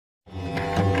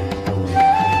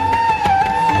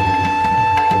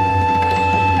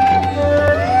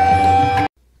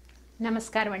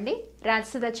నమస్కారం అండి.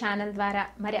 రాజసుధ ఛానల్ ద్వారా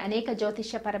మరి అనేక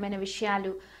జ్యోతిష్యపరమైన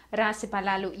విషయాలు, రాశి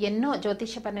ఫలాలు, ఎన్నో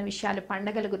జ్యోతిష్యపరమైన విషయాలు,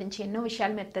 పండగల గురించి ఎన్నో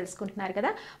విషయాలు మీరు తెలుసుకుంటున్నారు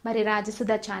కదా. మరి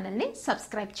రాజసుధ ఛానల్ని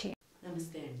సబ్స్క్రైబ్ చేయండి.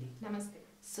 నమస్తే అండి. నమస్తే.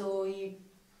 సో ఈ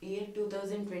ఇయర్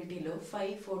 2020లో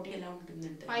 5-14 ఎలా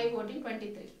ఉంటుందంటే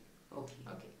 5-14-23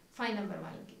 ఓకే 5 నెంబర్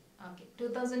వాళ్ళకి ఓకే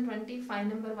 2020 5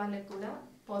 నెంబర్ వాళ్ళకి కూడా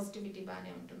పాజిటివిటీ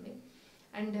బాగానే ఉంటుంది.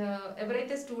 అండ్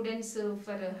ఎవరైతే స్టూడెంట్స్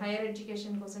ఫర్ హైయర్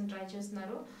ఎడ్యుకేషన్ కోసం ట్రై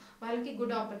చేస్తున్నారో వాళ్ళకి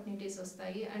గుడ్ ఆపర్చునిటీస్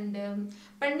వస్తాయి. అండ్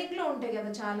పెండింగ్లో ఉంటాయి కదా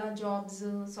చాలా జాబ్స్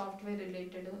సాఫ్ట్వేర్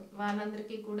రిలేటెడ్,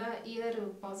 వాళ్ళందరికీ కూడా ఇయర్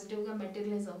పాజిటివ్గా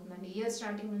మెటీరియలైజ్ అవుతుందండి. ఇయర్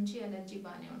స్టార్టింగ్ నుంచి ఎనర్జీ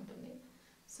బాగానే ఉంటుంది.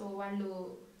 సో వాళ్ళు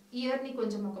ఇయర్ని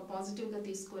కొంచెం ఒక పాజిటివ్గా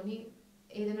తీసుకొని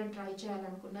ఏదైనా ట్రై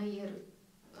చేయాలనుకున్న ఇయర్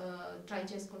ట్రై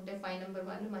చేసుకుంటే 5 నెంబర్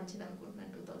వాళ్ళు మంచిది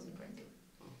అనుకుంటున్నాను 2020.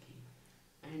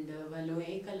 అండ్ వాళ్ళు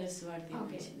ఏ కలర్స్ వాడితే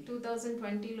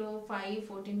 2020లో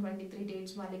 5-14-23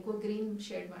 డేట్స్ వాళ్ళు ఎక్కువ గ్రీన్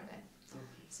షేడ్ వాడారు.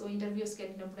 సో ఇంటర్వ్యూస్కి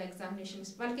వెళ్ళినప్పుడు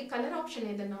ఎగ్జామినేషన్స్ వాళ్ళకి కలర్ ఆప్షన్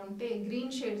ఏదైనా ఉంటే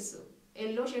గ్రీన్ షేడ్స్,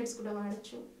 ఎల్లో షేడ్స్ కూడా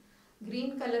వాడచ్చు.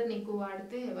 గ్రీన్ కలర్ని ఎక్కువ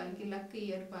వాడితే వాళ్ళకి లక్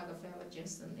ఇయర్ బాగా ఫేవర్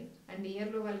చేస్తుంది. అండ్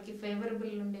ఇయర్లో వాళ్ళకి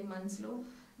ఫేవరబుల్ ఉండే మంత్స్లో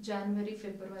జనవరి,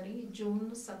 ఫిబ్రవరి, జూన్,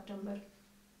 సెప్టెంబర్,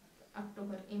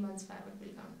 అక్టోబర్ ఈ మంత్స్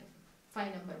ఫేవరబుల్గా ఉంటాయి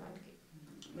 5 నెంబర్ వాళ్ళకి.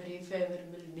 మరి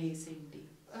ఫేవరబుల్ డేస్ ఏంటి?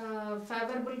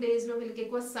 ఫేవరబుల్ డేస్లో వీళ్ళకి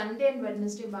ఎక్కువ సండే అండ్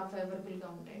వెడ్నెస్డే బాగా ఫేవరబుల్గా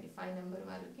ఉంటాయండి 5 నెంబర్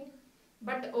వాళ్ళకి.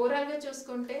 బట్ ఓవరాల్గా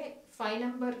చూసుకుంటే 5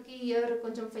 నెంబర్కి ఇయర్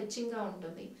కొంచెం ఫెచ్చింగ్గా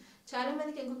ఉంటుంది. చాలా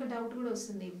మందికి ఇంకొక డౌట్ కూడా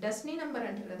వస్తుంది, డెస్టినీ నెంబర్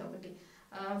అంటారు కదా ఒకటి,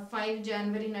 5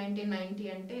 జనవరి 1990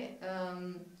 అంటే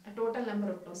టోటల్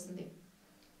నెంబర్ ఒకటి వస్తుంది,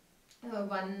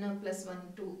 1 + 1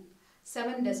 2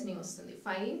 7 డెస్టినీ వస్తుంది.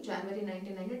 5 జనవరి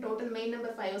 1990 టోటల్ మెయిన్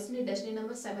నెంబర్ 5 వస్తుంది, డెస్టినీ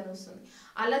నెంబర్ 7 వస్తుంది.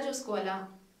 అలా చూసుకోవాలా,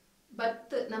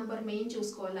 బర్త్ నంబర్ మెయిన్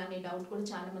చూసుకోవాలా అనే డౌట్ కూడా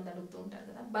చాలా మంది అడుగుతూ ఉంటారు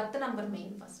కదా. Birth number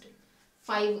main first.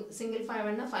 5 single 5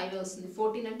 అన్నా 5 వస్తుంది,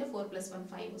 14 అంటే 4 + 1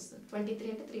 5 వస్తుంది, 23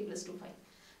 అంటే 3 + 2 5.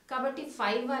 కాబట్టి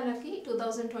 5 వాళ్ళకి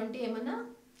 2020 ఏమన్నా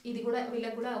ఇది కూడా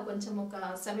వీళ్ళకి కూడా కొంచెం ఒక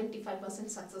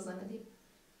 75% సక్సెస్ అనేది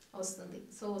వస్తుంది.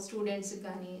 సో స్టూడెంట్స్కి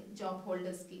కానీ, జాబ్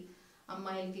హోల్డర్స్కి,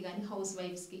 అమ్మాయిలకి కానీ, హౌస్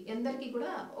వైఫ్స్కి అందరికీ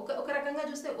కూడా ఒక రకంగా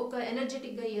చూస్తే ఒక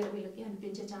ఎనర్జెటిక్గా ఇయర్ వీళ్ళకి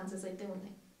అనిపించే ఛాన్సెస్ అయితే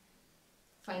ఉన్నాయి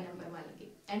 5 నెంబర్ వాళ్ళకి.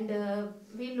 అండ్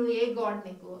వీళ్ళు ఏ గాడ్ని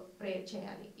ఎక్కువ ప్రేయర్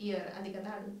చేయాలి ఇయర్ అది కదా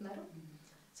అడుగుతున్నారు.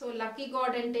 సో లక్కీ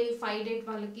గాడ్ అంటే 5 డేట్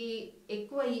వాళ్ళకి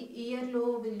ఎక్కువ ఇయర్లో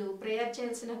వీళ్ళు ప్రేయర్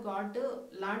చేయాల్సిన గాడ్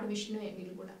లార్డ్ విష్ణువే.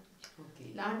 వీళ్ళు కూడా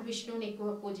లార్డ్ విష్ణువుని ఎక్కువ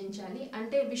పూజించాలి.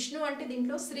 అంటే విష్ణు అంటే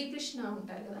దీంట్లో శ్రీకృష్ణ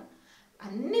ఉంటారు కదా,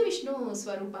 అన్ని విష్ణు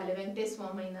స్వరూపాలే. వెంకటేశ్వర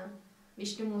స్వామి అయినా,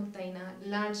 విష్ణుమూర్తి అయినా,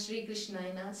 లార్డ్ శ్రీకృష్ణ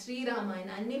అయినా, శ్రీరామ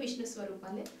అయినా అన్ని విష్ణు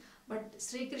స్వరూపాలే. బట్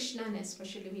శ్రీకృష్ణని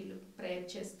ఎస్పెషల్లీ వీళ్ళు ప్రేయర్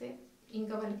చేస్తే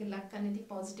ఇంకా వాళ్ళకి లక్ అనేది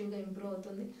పాజిటివ్గా ఇంప్రూవ్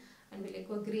అవుతుంది. అండ్ వీళ్ళు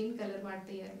ఎక్కువ గ్రీన్ కలర్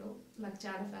వాడితే ఇయర్లో లక్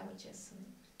చాలా ఫేవర్ చేస్తుంది.